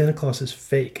 Santa Claus is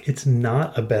fake. It's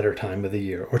not a better time of the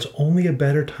year, or it's only a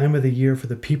better time of the year for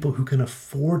the people who can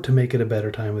afford to make it a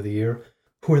better time of the year,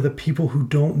 who are the people who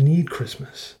don't need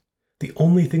Christmas. The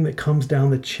only thing that comes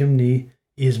down the chimney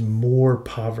is more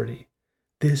poverty.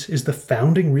 This is the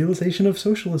founding realization of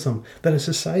socialism, that a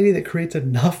society that creates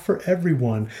enough for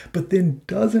everyone, but then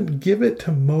doesn't give it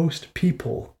to most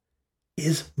people,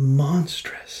 is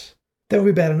monstrous. That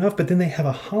would be bad enough, but then they have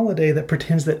a holiday that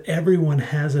pretends that everyone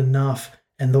has enough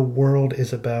and the world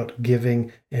is about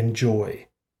giving and joy,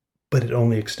 but it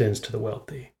only extends to the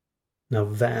wealthy. Now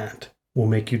that will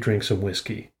make you drink some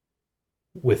whiskey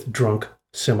with drunk,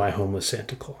 semi-homeless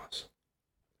Santa Claus.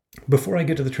 Before I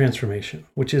get to the transformation,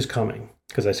 which is coming,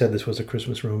 because I said this was a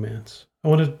Christmas romance, I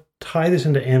want to tie this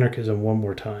into anarchism one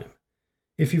more time.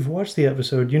 If you've watched the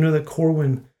episode, you know that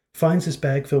Corwin finds this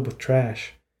bag filled with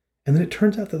trash, and then it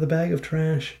turns out that the bag of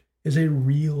trash is a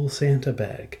real Santa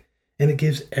bag, and it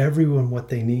gives everyone what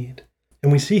they need.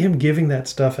 And we see him giving that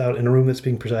stuff out in a room that's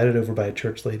being presided over by a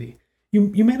church lady.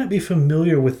 You may not be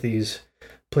familiar with these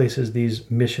places,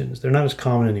 these missions. They're not as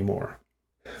common anymore.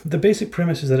 The basic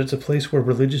premise is that it's a place where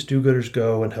religious do-gooders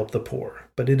go and help the poor,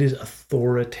 but it is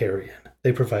authoritarian.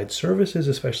 They provide services,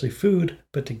 especially food,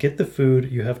 but to get the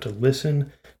food, you have to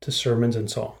listen to sermons and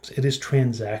songs. It is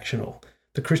transactional.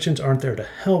 The Christians aren't there to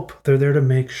help. They're there to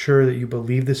make sure that you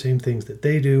believe the same things that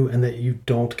they do and that you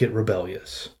don't get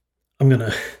rebellious. I'm going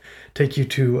to take you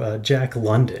to Jack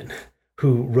London,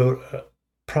 who wrote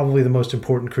probably the most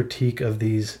important critique of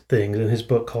these things in his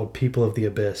book called People of the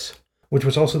Abyss, which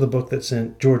was also the book that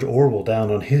sent George Orwell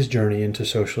down on his journey into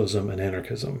socialism and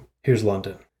anarchism. Here's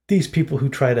London. These people who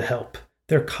try to help,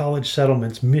 their college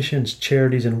settlements, missions,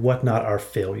 charities, and whatnot are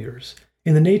failures.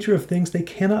 In the nature of things, they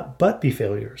cannot but be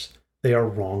failures. They are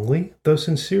wrongly, though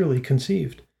sincerely,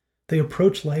 conceived. They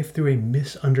approach life through a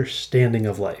misunderstanding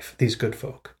of life, these good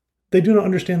folk. They do not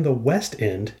understand the West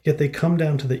End, yet they come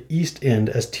down to the East End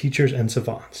as teachers and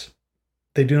savants.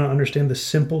 They do not understand the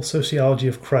simple sociology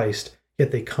of Christ,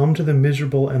 yet they come to the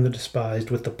miserable and the despised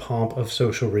with the pomp of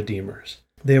social redeemers.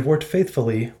 They have worked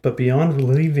faithfully, but beyond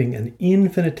relieving an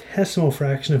infinitesimal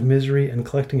fraction of misery and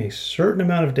collecting a certain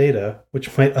amount of data,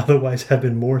 which might otherwise have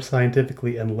been more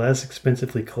scientifically and less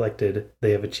expensively collected,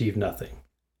 they have achieved nothing.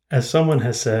 As someone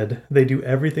has said, they do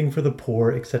everything for the poor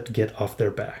except get off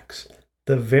their backs.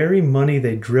 The very money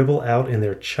they dribble out in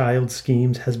their child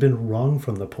schemes has been wrung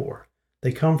from the poor.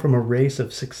 They come from a race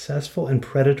of successful and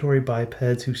predatory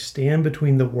bipeds who stand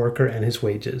between the worker and his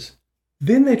wages.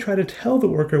 Then they try to tell the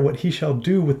worker what he shall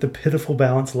do with the pitiful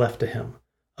balance left to him.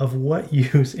 Of what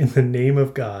use in the name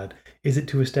of God is it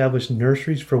to establish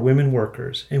nurseries for women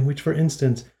workers, in which, for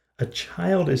instance, a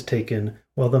child is taken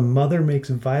while the mother makes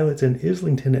violets in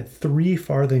Islington at 3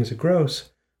 farthings a gross,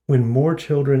 when more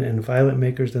children and violet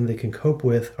makers than they can cope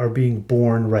with are being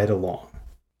born right along.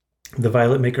 The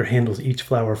violet maker handles each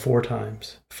flower 4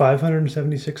 times,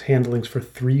 576 handlings for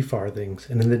 3 farthings,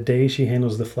 and in the day she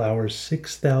handles the flowers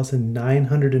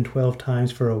 6,912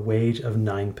 times for a wage of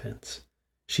 9 pence.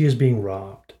 She is being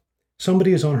robbed.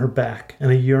 Somebody is on her back,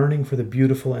 and a yearning for the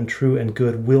beautiful and true and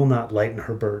good will not lighten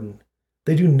her burden.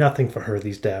 They do nothing for her,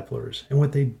 these dabblers, and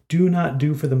what they do not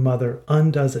do for the mother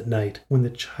undoes at night, when the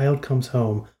child comes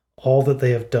home, all that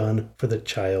they have done for the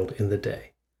child in the day.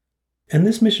 And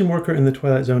this mission worker in the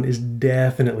Twilight Zone is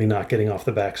definitely not getting off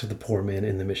the backs of the poor man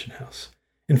in the mission house.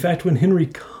 In fact, when Henry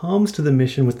comes to the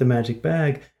mission with the magic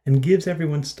bag and gives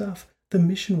everyone stuff, the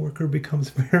mission worker becomes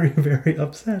very, very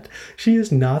upset. She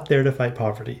is not there to fight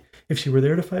poverty. If she were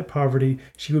there to fight poverty,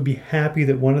 she would be happy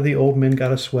that one of the old men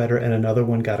got a sweater and another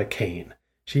one got a cane.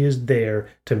 She is there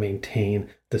to maintain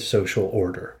the social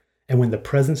order. And when the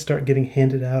presents start getting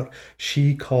handed out,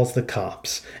 she calls the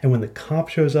cops. And when the cop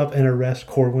shows up and arrests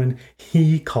Corwin,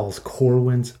 he calls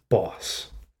Corwin's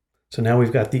boss. So now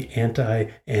we've got the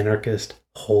anti-anarchist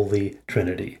holy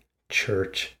trinity: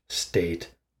 church,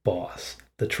 state, boss.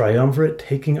 The triumvirate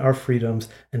taking our freedoms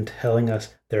and telling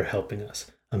us they're helping us.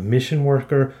 A mission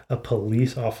worker, a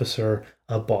police officer,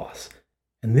 a boss.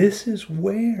 And this is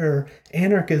where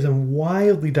anarchism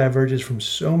wildly diverges from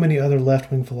so many other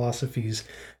left-wing philosophies.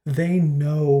 They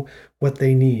know what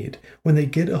they need. When they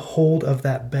get a hold of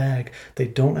that bag, they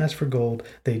don't ask for gold,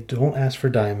 they don't ask for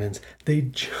diamonds, they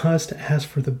just ask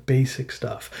for the basic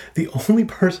stuff. The only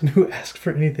person who asks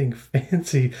for anything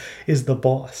fancy is the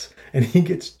boss, and he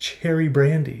gets cherry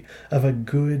brandy of a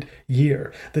good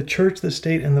year. The church, the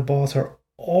state, and the boss are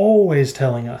always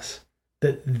telling us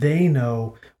that they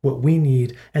know what we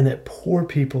need and that poor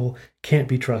people can't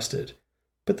be trusted.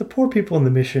 But the poor people in the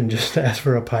mission just ask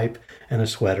for a pipe and a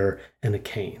sweater and a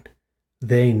cane.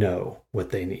 They know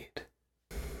what they need.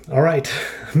 All right,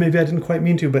 maybe I didn't quite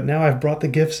mean to, but now I've brought the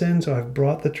gifts in, so I've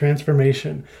brought the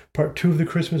transformation. Part 2 of the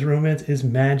Christmas romance is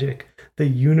magic. The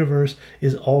universe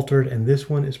is altered, and this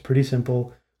one is pretty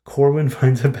simple. Corwin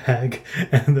finds a bag,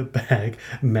 and the bag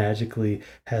magically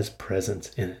has presents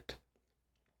in it.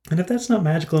 And if that's not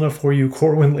magical enough for you,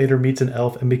 Corwin later meets an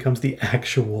elf and becomes the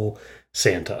actual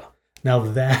Santa. Now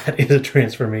that is a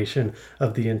transformation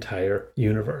of the entire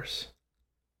universe.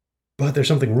 But there's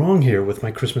something wrong here with my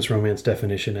Christmas romance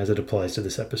definition as it applies to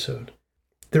this episode.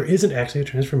 There isn't actually a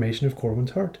transformation of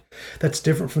Corwin's heart. That's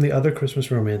different from the other Christmas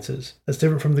romances. That's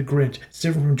different from The Grinch. It's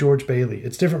different from George Bailey.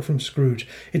 It's different from Scrooge.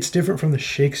 It's different from the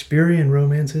Shakespearean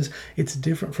romances. It's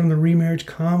different from the remarriage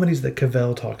comedies that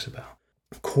Cavell talks about.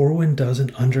 Corwin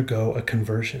doesn't undergo a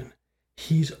conversion.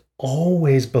 He's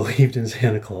always believed in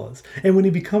Santa Claus. And when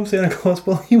he becomes Santa Claus,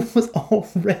 well, he was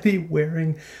already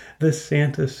wearing the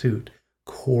Santa suit.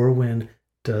 Corwin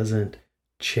doesn't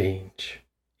change.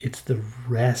 It's the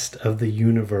rest of the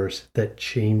universe that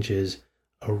changes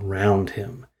around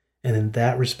him. And in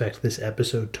that respect, this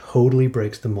episode totally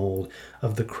breaks the mold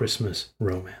of the Christmas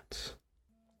romance.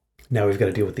 Now we've got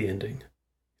to deal with the ending.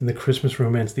 In the Christmas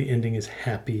romance, the ending is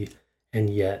happy and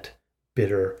yet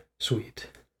bitter sweet.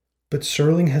 But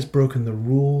Serling has broken the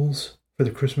rules for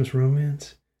the Christmas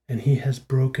romance, and he has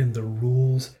broken the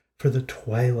rules for the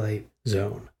Twilight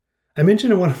Zone. I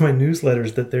mentioned in one of my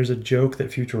newsletters that there's a joke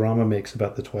that Futurama makes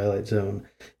about the Twilight Zone.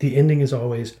 The ending is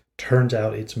always, turns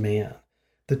out it's man.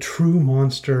 The true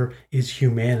monster is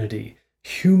humanity.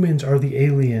 Humans are the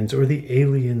aliens, or the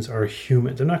aliens are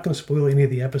humans. I'm not going to spoil any of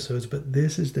the episodes, but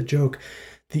this is the joke.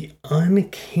 The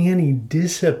uncanny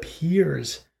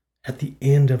disappears at the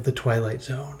end of the Twilight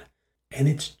Zone, and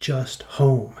it's just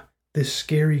home. This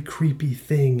scary, creepy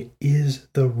thing is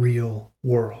the real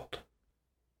world.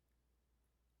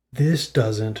 This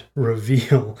doesn't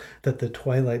reveal that the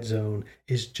Twilight Zone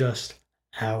is just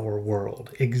our world,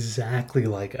 exactly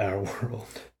like our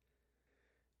world.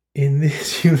 In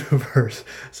this universe,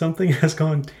 something has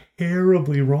gone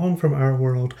terribly wrong from our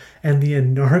world, and the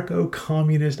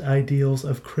anarcho-communist ideals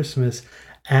of Christmas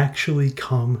actually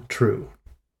come true.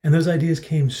 And those ideas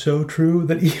came so true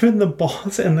that even the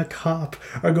boss and the cop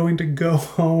are going to go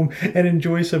home and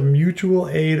enjoy some mutual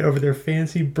aid over their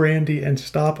fancy brandy and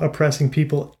stop oppressing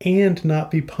people and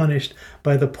not be punished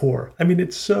by the poor. I mean,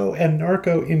 it's so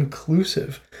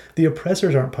anarcho-inclusive. The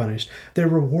oppressors aren't punished. They're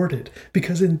rewarded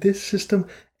because in this system,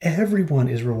 everyone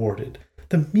is rewarded.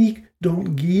 The meek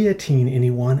don't guillotine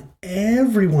anyone.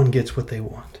 Everyone gets what they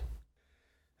want.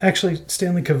 Actually,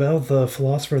 Stanley Cavell, the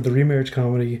philosopher of the remarriage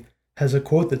comedy, has a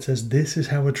quote that says, "This is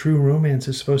how a true romance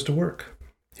is supposed to work."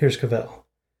 Here's Cavell.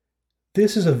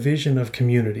 "This is a vision of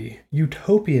community,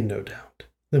 utopian no doubt.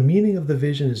 The meaning of the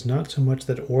vision is not so much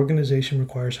that organization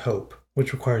requires hope,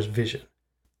 which requires vision,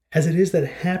 as it is that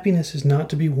happiness is not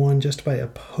to be won just by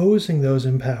opposing those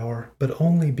in power, but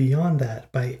only beyond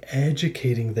that by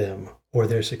educating them or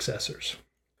their successors.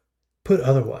 Put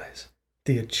otherwise,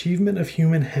 the achievement of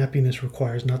human happiness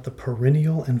requires not the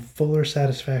perennial and fuller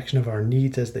satisfaction of our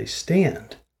needs as they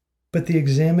stand, but the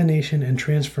examination and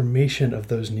transformation of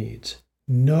those needs.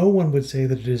 No one would say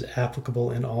that it is applicable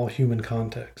in all human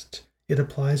contexts. It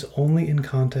applies only in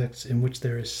contexts in which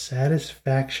there is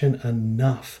satisfaction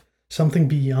enough, something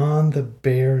beyond the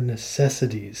bare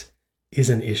necessities is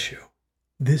an issue."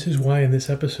 This is why in this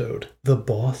episode, the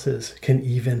bosses can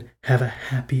even have a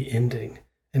happy ending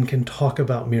and can talk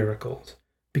about miracles,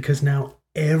 because now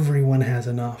everyone has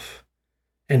enough.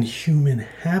 And human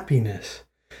happiness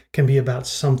can be about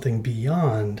something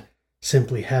beyond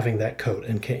simply having that coat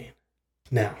and cane.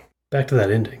 Now, back to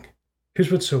that ending. Here's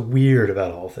what's so weird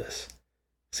about all this.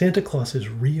 Santa Claus is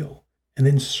real. And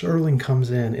then Serling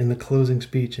comes in the closing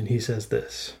speech, and he says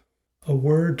this: "A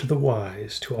word to the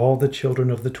wise, to all the children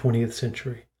of the 20th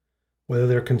century, whether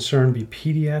their concern be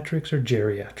pediatrics or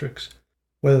geriatrics,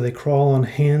 whether they crawl on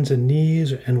hands and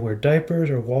knees and wear diapers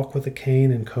or walk with a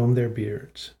cane and comb their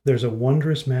beards. There's a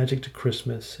wondrous magic to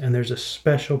Christmas, and there's a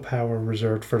special power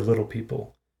reserved for little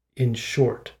people. In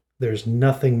short, there's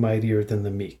nothing mightier than the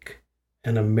meek.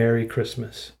 And a Merry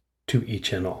Christmas to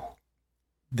each and all."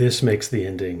 This makes the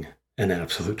ending an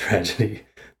absolute tragedy.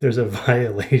 There's a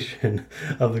violation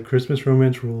of the Christmas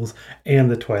romance rules and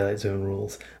the Twilight Zone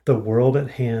rules. The world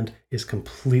at hand is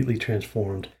completely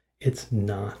transformed. It's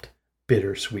not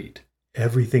bittersweet.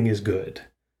 Everything is good.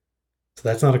 So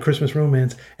that's not a Christmas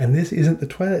romance, and this isn't the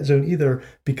Twilight Zone either,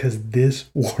 because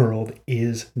this world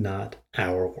is not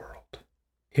our world.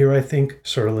 Here I think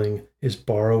Serling is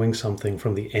borrowing something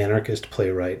from the anarchist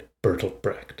playwright Bertolt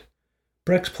Brecht.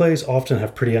 Brecht's plays often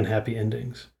have pretty unhappy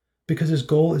endings, because his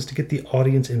goal is to get the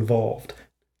audience involved.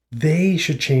 They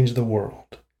should change the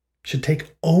world, should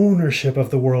take ownership of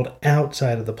the world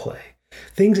outside of the play.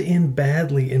 Things end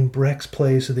badly in Brecht's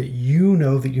plays so that you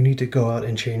know that you need to go out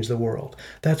and change the world.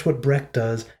 That's what Brecht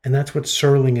does, and that's what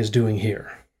Serling is doing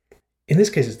here. In this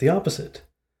case, it's the opposite.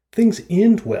 Things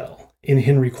end well in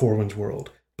Henry Corwin's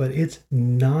world, but it's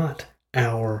not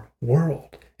our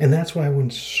world. And that's why when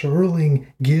Serling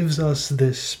gives us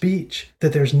this speech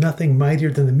that there's nothing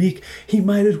mightier than the meek, he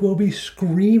might as well be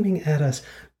screaming at us,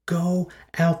 go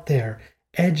out there,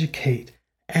 educate,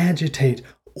 agitate,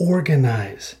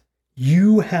 Organize.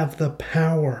 You have the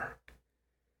power.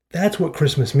 That's what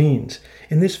Christmas means.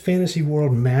 In this fantasy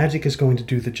world, magic is going to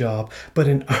do the job. But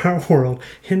in our world,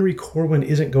 Henry Corwin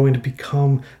isn't going to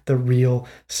become the real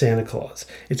Santa Claus.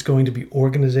 It's going to be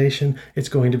organization. It's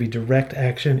going to be direct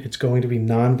action. It's going to be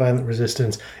nonviolent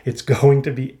resistance. It's going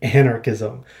to be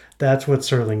anarchism. That's what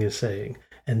Serling is saying.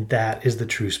 And that is the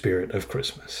true spirit of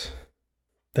Christmas.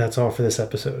 That's all for this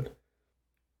episode.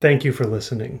 Thank you for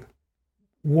listening.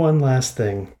 One last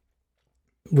thing.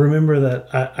 Remember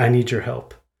that I need your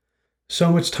help.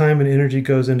 So much time and energy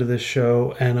goes into this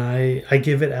show, and I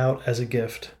give it out as a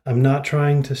gift. I'm not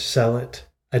trying to sell it.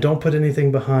 I don't put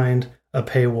anything behind a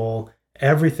paywall.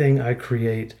 Everything I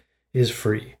create is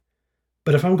free.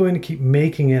 But if I'm going to keep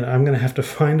making it, I'm going to have to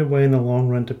find a way in the long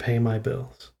run to pay my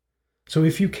bills. So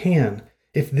if you can,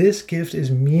 if this gift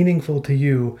is meaningful to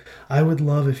you, I would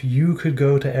love if you could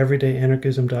go to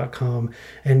everydayanarchism.com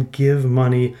and give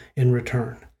money in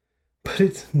return. But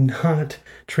it's not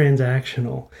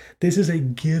transactional. This is a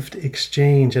gift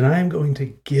exchange, and I am going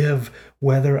to give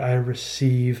whether I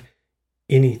receive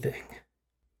anything.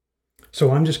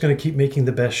 So I'm just going to keep making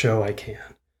the best show I can.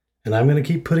 And I'm going to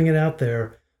keep putting it out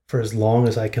there for as long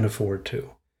as I can afford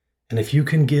to. And if you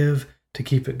can give to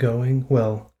keep it going,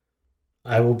 well,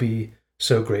 I will be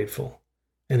so grateful.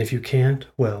 And if you can't,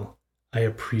 well, I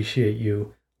appreciate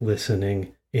you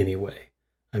listening anyway.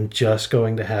 I'm just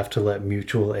going to have to let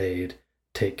mutual aid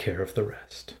take care of the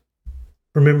rest.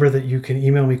 Remember that you can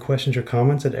email me questions or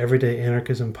comments at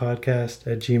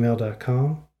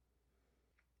everydayanarchismpodcast@gmail.com.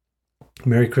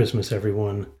 Merry Christmas,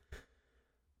 everyone.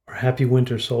 Or happy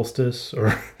winter solstice,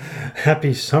 or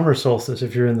happy summer solstice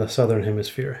if you're in the southern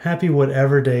hemisphere. Happy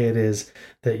whatever day it is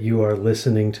that you are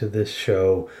listening to this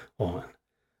show on.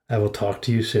 I will talk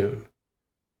to you soon.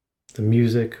 The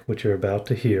music which you're about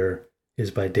to hear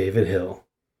is by David Hill.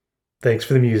 Thanks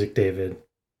for the music, David.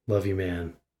 Love you,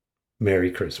 man. Merry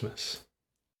Christmas.